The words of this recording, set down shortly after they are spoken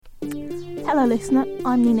Hello listener,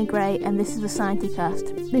 I'm Nina Gray and this is the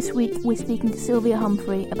Scienticast. This week we're speaking to Sylvia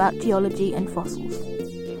Humphrey about geology and fossils.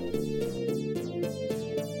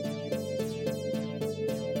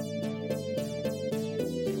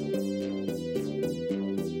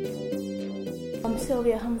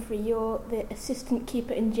 Sylvia Humphrey, you're the assistant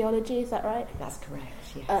keeper in geology, is that right? That's correct,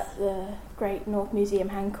 yes. At the Great North Museum,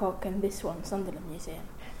 Hancock, and this one, Sunderland Museum.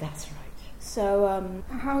 That's right. So,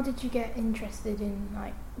 how did you get interested in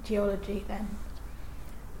geology then?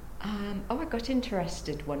 I got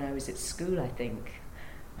interested when I was at school, I think.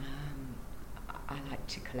 I like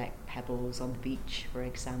to collect pebbles on the beach, for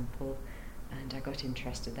example, and I got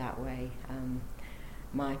interested that way.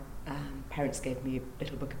 My parents gave me a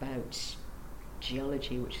little book about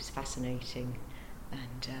geology, which was fascinating,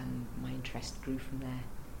 and my interest grew from there.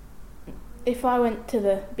 If I went to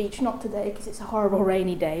the beach, not today because it's a horrible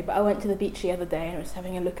rainy day, but I went to the beach the other day and I was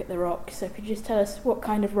having a look at the rocks, so could you just tell us what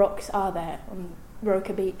kind of rocks are there on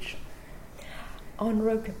Roker Beach? On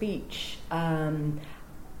Roker Beach, a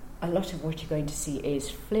lot of what you're going to see is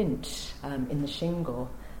flint in the shingle,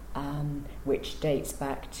 which dates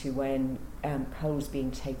back to when coal was being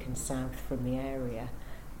taken south from the area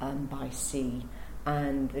by sea,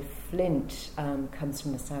 and the flint comes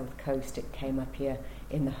from the south coast. It came up here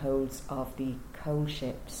in the holds of the coal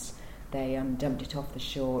ships. They dumped it off the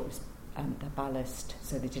shore. It was the ballast,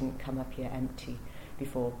 so they didn't come up here empty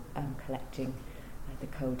before collecting the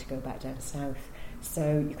coal to go back down south.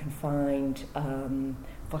 So you can find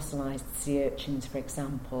fossilised sea urchins, for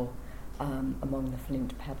example, among the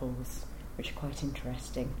flint pebbles, which are quite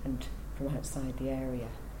interesting and from outside the area.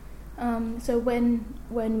 So when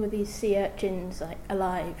were these sea urchins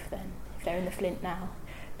alive then, if they're in the flint now?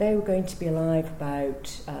 They were going to be alive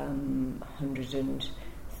about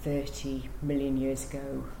 130 million years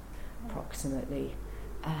ago, approximately,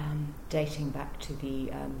 dating back to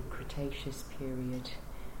the Cretaceous period.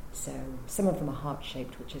 So some of them are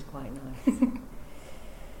heart-shaped, which is quite nice.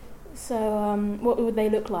 So what would they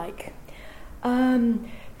look like?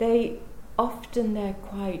 They're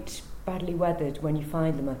quite badly weathered when you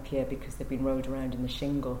find them up here because they've been rolled around in the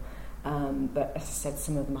shingle. But as I said,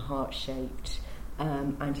 some of them are heart-shaped,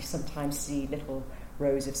 and you sometimes see little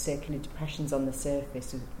rows of circular depressions on the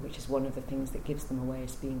surface, which is one of the things that gives them away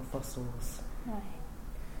as being fossils.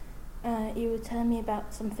 Right. You were telling me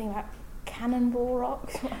about something about cannonball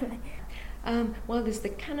rocks. Well, there's the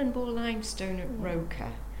Cannonball limestone at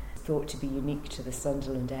Roker, thought to be unique to the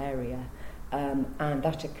Sunderland area, and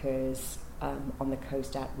that occurs on the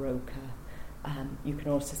coast at Roker. You can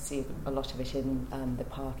also see a lot of it in the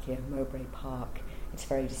park here, Mowbray Park. It's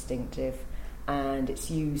very distinctive, and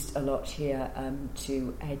it's used a lot here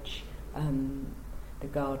to edge the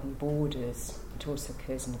garden borders. It also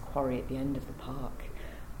occurs in the quarry at the end of the park,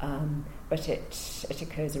 but it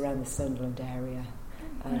occurs around the Sunderland area.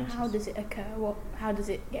 And how does it occur? How does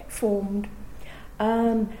it get formed?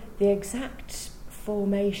 The exact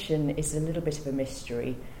formation is a little bit of a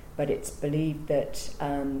mystery, but it's believed that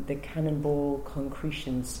the cannonball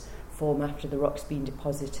concretions form after the rock's been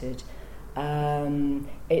deposited.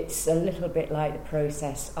 It's a little bit like the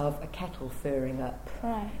process of a kettle furring up.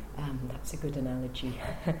 Right. That's a good analogy.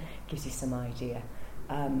 Gives you some idea.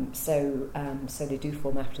 So they do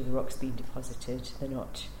form after the rock's been deposited. They're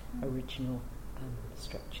not original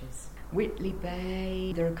structures. Whitley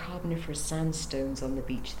Bay, there are carboniferous sandstones on the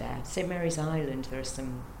beach there. St Mary's Island, there are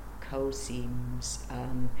some coal seams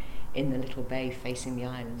in the little bay facing the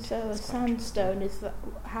island. So a sandstone,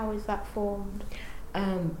 how is that formed?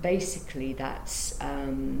 Basically, that's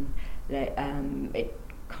it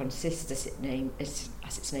consists, as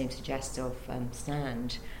its name suggests, of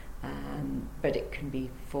sand, but it can be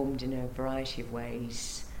formed in a variety of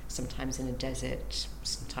ways. Sometimes in a desert,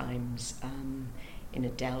 sometimes in a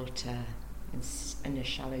delta, in a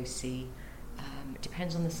shallow sea. It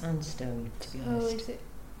depends on the sandstone, to be honest. Oh, is it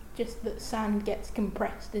just that sand gets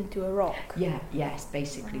compressed into a rock? Yes,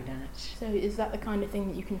 basically that. So is that the kind of thing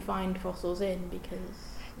that you can find fossils in? Because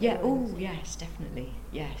Yes, definitely,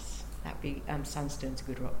 yes. That'd be sandstone's a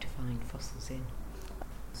good rock to find fossils in.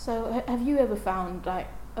 So have you ever found a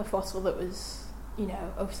fossil that was,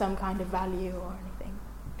 of some kind of value or anything?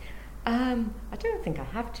 I don't think I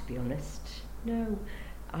have, to be honest. No,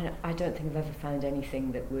 I don't think I've ever found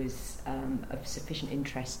anything that was of sufficient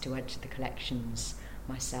interest to add to the collections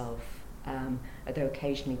myself, although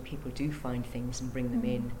occasionally people do find things and bring them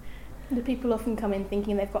in. Do people often come in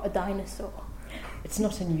thinking they've got a dinosaur? It's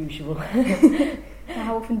not unusual.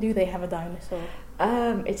 How often do they have a dinosaur?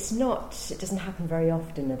 It doesn't happen very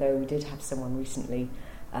often, although we did have someone recently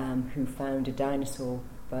who found a dinosaur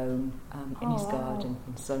bone in his wow. garden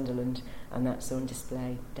in Sunderland, and that's on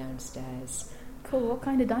display downstairs. Cool. What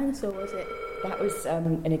kind of dinosaur was it? That was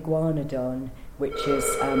an iguanodon, which is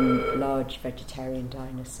a large vegetarian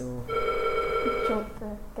dinosaur. Do you want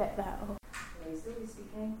to get that? Or? Sylvia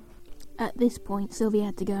speaking. At this point, Sylvia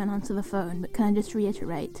had to go and answer the phone, but can I just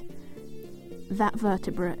reiterate, that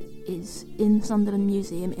vertebrate is in Sunderland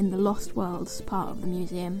Museum, in the Lost Worlds part of the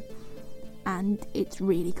museum, and it's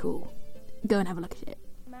really cool. Go and have a look at it.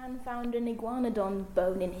 A man found an iguanodon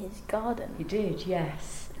bone in his garden. He did,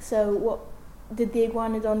 yes. So what, did the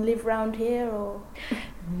iguanodon live round here, or...?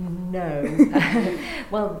 No.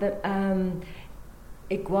 Well, the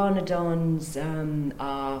iguanodons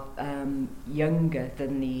are younger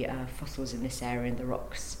than the fossils in this area and the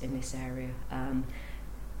rocks in this area.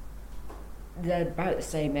 They're about the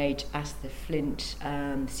same age as the flint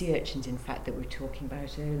sea urchins, in fact, that we were talking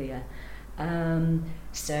about earlier.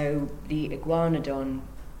 So the iguanodon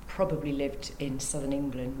probably lived in southern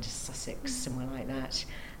England, Sussex, somewhere like that.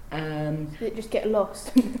 Did it just get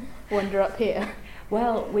lost and wander up here?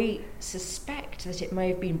 Well, we suspect that it may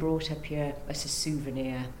have been brought up here as a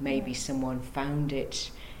souvenir. Maybe someone found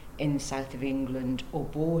it in the south of England, or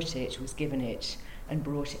bought it, was given it, and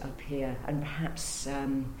brought it up here. And perhaps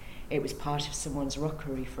it was part of someone's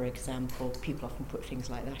rockery, for example. People often put things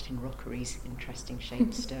like that in rockeries, interesting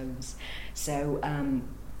shaped stones. So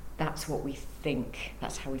that's what we think.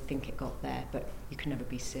 That's how we think it got there, but you can never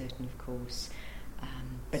be certain, of course.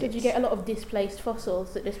 So did you get a lot of displaced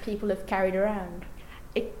fossils that just people have carried around?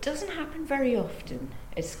 It doesn't happen very often.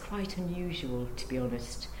 It's quite unusual, to be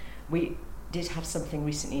honest. We did have something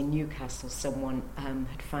recently in Newcastle. Someone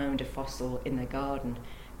had found a fossil in their garden,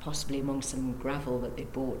 possibly among some gravel that they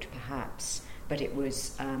bought, perhaps, but it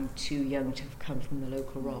was too young to have come from the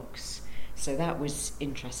local rocks. So that was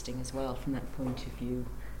interesting as well from that point of view,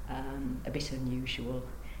 a bit unusual.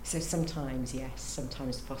 So sometimes, yes,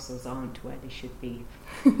 sometimes fossils aren't where they should be.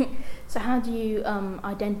 So how do you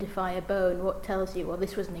identify a bone? What tells you, well,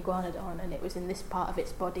 this was an iguanodon and it was in this part of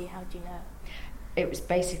its body? How do you know? It was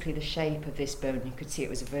basically the shape of this bone. You could see it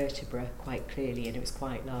was a vertebra quite clearly, and it was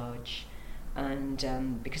quite large.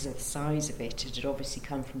 And because of the size of it, it had obviously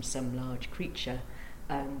come from some large creature.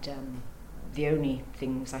 And the only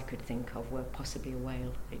things I could think of were possibly a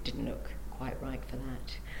whale. It didn't look quite right for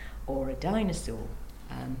that. Or a dinosaur.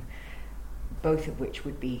 Both of which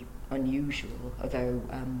would be unusual, although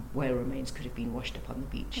whale remains could have been washed up on the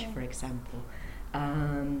beach, for example.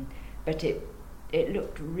 But it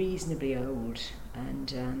looked reasonably old,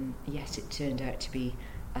 and yes, it turned out to be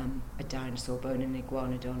a dinosaur bone, an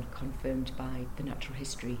iguanodon, confirmed by the Natural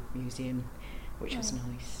History Museum, which was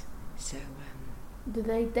nice. So, do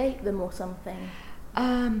they date them or something?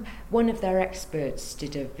 One of their experts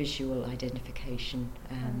did a visual identification,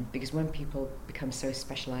 because when people become so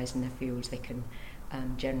specialised in their fields, they can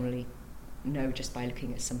generally know just by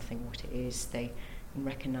looking at something what it is. They can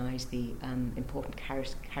recognise the important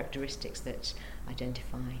characteristics that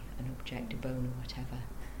identify an object, a bone or whatever.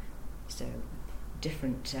 So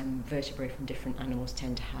different vertebrae from different animals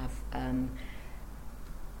tend to have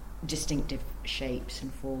distinctive shapes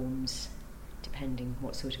and forms, depending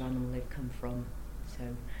what sort of animal they've come from.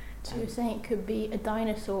 So you're saying it could be a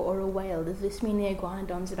dinosaur or a whale. Does this mean the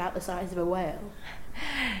iguanodon's about the size of a whale?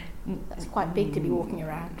 That's quite big to be walking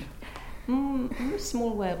around. A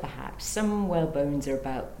small whale, perhaps. Some whale bones are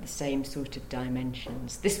about the same sort of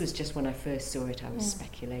dimensions. This was just when I first saw it, I was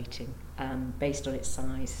speculating, based on its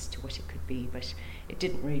size as to what it could be, but it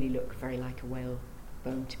didn't really look very like a whale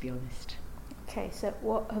bone, to be honest. Okay, so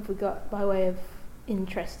what have we got by way of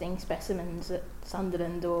interesting specimens at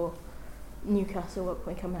Sunderland or Newcastle? What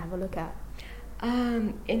can we come and have a look at?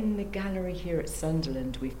 In the gallery here at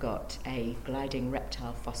Sunderland, we've got a gliding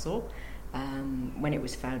reptile fossil. When it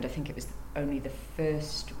was found, I think it was only the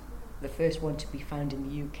first one to be found in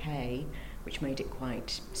the UK, which made it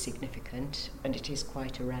quite significant, and it is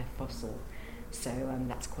quite a rare fossil. So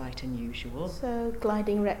that's quite unusual. So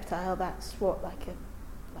gliding reptile, that's what, like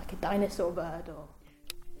a dinosaur bird, or?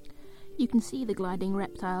 You can see the gliding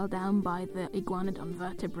reptile down by the iguanodon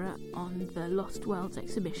vertebra on the Lost Worlds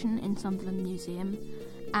exhibition in Sunderland Museum,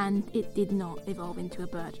 and it did not evolve into a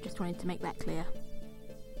bird. Just wanted to make that clear.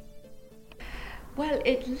 Well,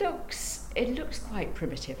 it looks quite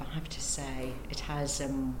primitive, I have to say. It has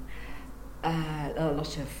a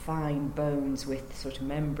lot of fine bones with sort of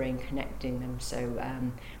membrane connecting them, so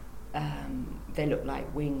they look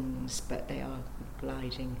like wings, but they are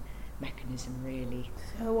gliding mechanism, really.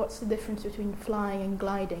 So what's the difference between flying and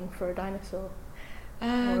gliding for a dinosaur or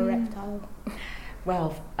a reptile?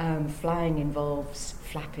 Well, flying involves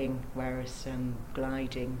flapping, whereas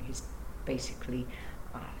gliding is basically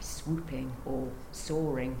swooping or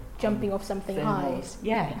soaring. Jumping off something high.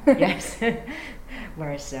 Yeah, yes.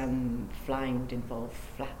 Whereas flying would involve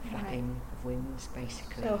flapping of wings,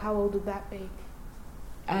 basically. So how old would that be?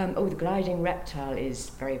 The gliding reptile is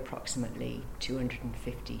very approximately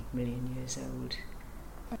 250 million years old.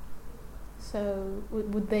 So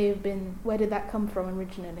would they have been... Where did that come from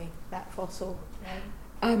originally, that fossil?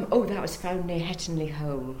 That was found near Hettonley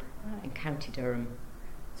Hole in County Durham.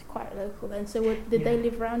 It's quite local then. So did they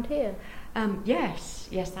live around here? Yes,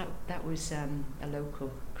 that was a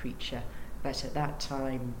local creature. But at that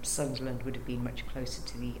time, Sunderland would have been much closer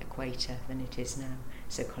to the equator than it is now,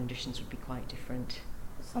 so conditions would be quite different.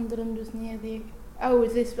 Sunderland was near the... Oh,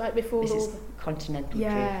 is this like before this all is the... continental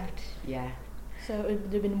drift, yeah. So it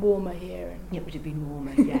would have been warmer here? And... It would have been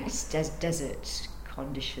warmer, yes. Desert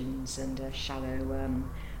conditions and a shallow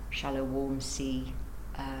warm sea.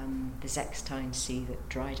 The Zechstein Sea that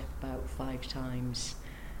dried up about 5 times.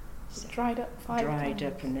 So dried up 5 times? Dried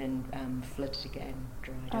up and then flooded again,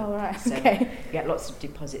 dried up. Oh, right, so okay. You get lots of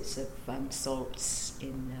deposits of salts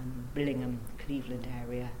in Billingham, Cleveland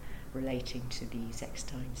area relating to the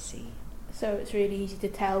Zechstein Sea. So it's really easy to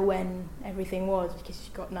tell when everything was because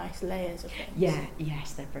you've got nice layers of things.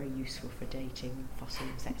 Yes, they're very useful for dating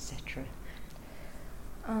fossils, etc.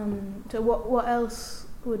 So what else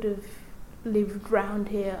would have lived round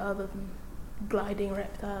here other than gliding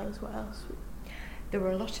reptiles? What else? There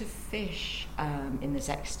were a lot of fish in the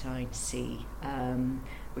Zechstein Sea.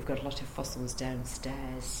 We've got a lot of fossils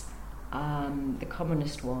downstairs. The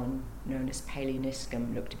commonest one, known as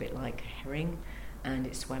Paleoniscum, looked a bit like a herring, and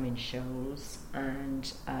it swam in shoals.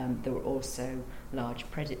 And there were also large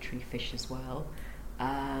predatory fish as well.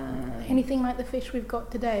 Anything like the fish we've got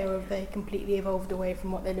today, or have they completely evolved away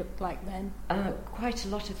from what they looked like then? Quite a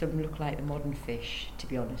lot of them look like the modern fish, to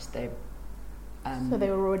be honest. So they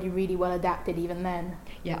were already really well adapted even then?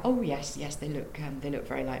 Yeah, oh yes, they look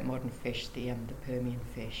very like modern fish, the Permian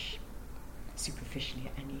fish, superficially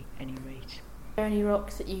at any rate. Are there any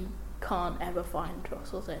rocks that you can't ever find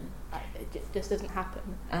fossils in? It just doesn't happen?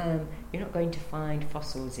 You're not going to find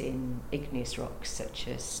fossils in igneous rocks such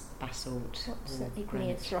as basalt. What's an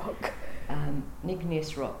igneous rock? An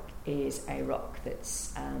igneous rock is a rock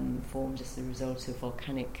that's formed as the result of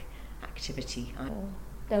volcanic activity.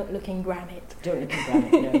 Don't look in granite. Don't look in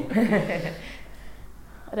granite, no.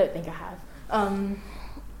 I don't think I have.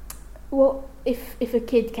 What if a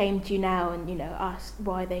kid came to you now and asked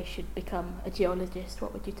why they should become a geologist?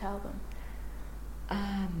 What would you tell them?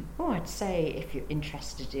 I'd say if you're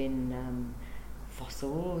interested in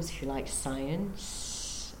fossils, if you like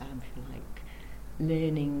science, if you like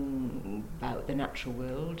learning about the natural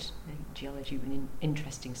world, geology would be an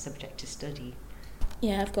interesting subject to study.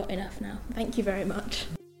 Yeah, I've got enough now. Thank you very much.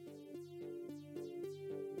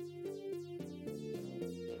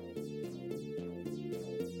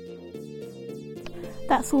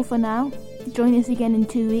 That's all for now. Join us again in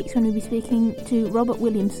 2 weeks when we'll be speaking to Robert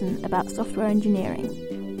Williamson about software engineering.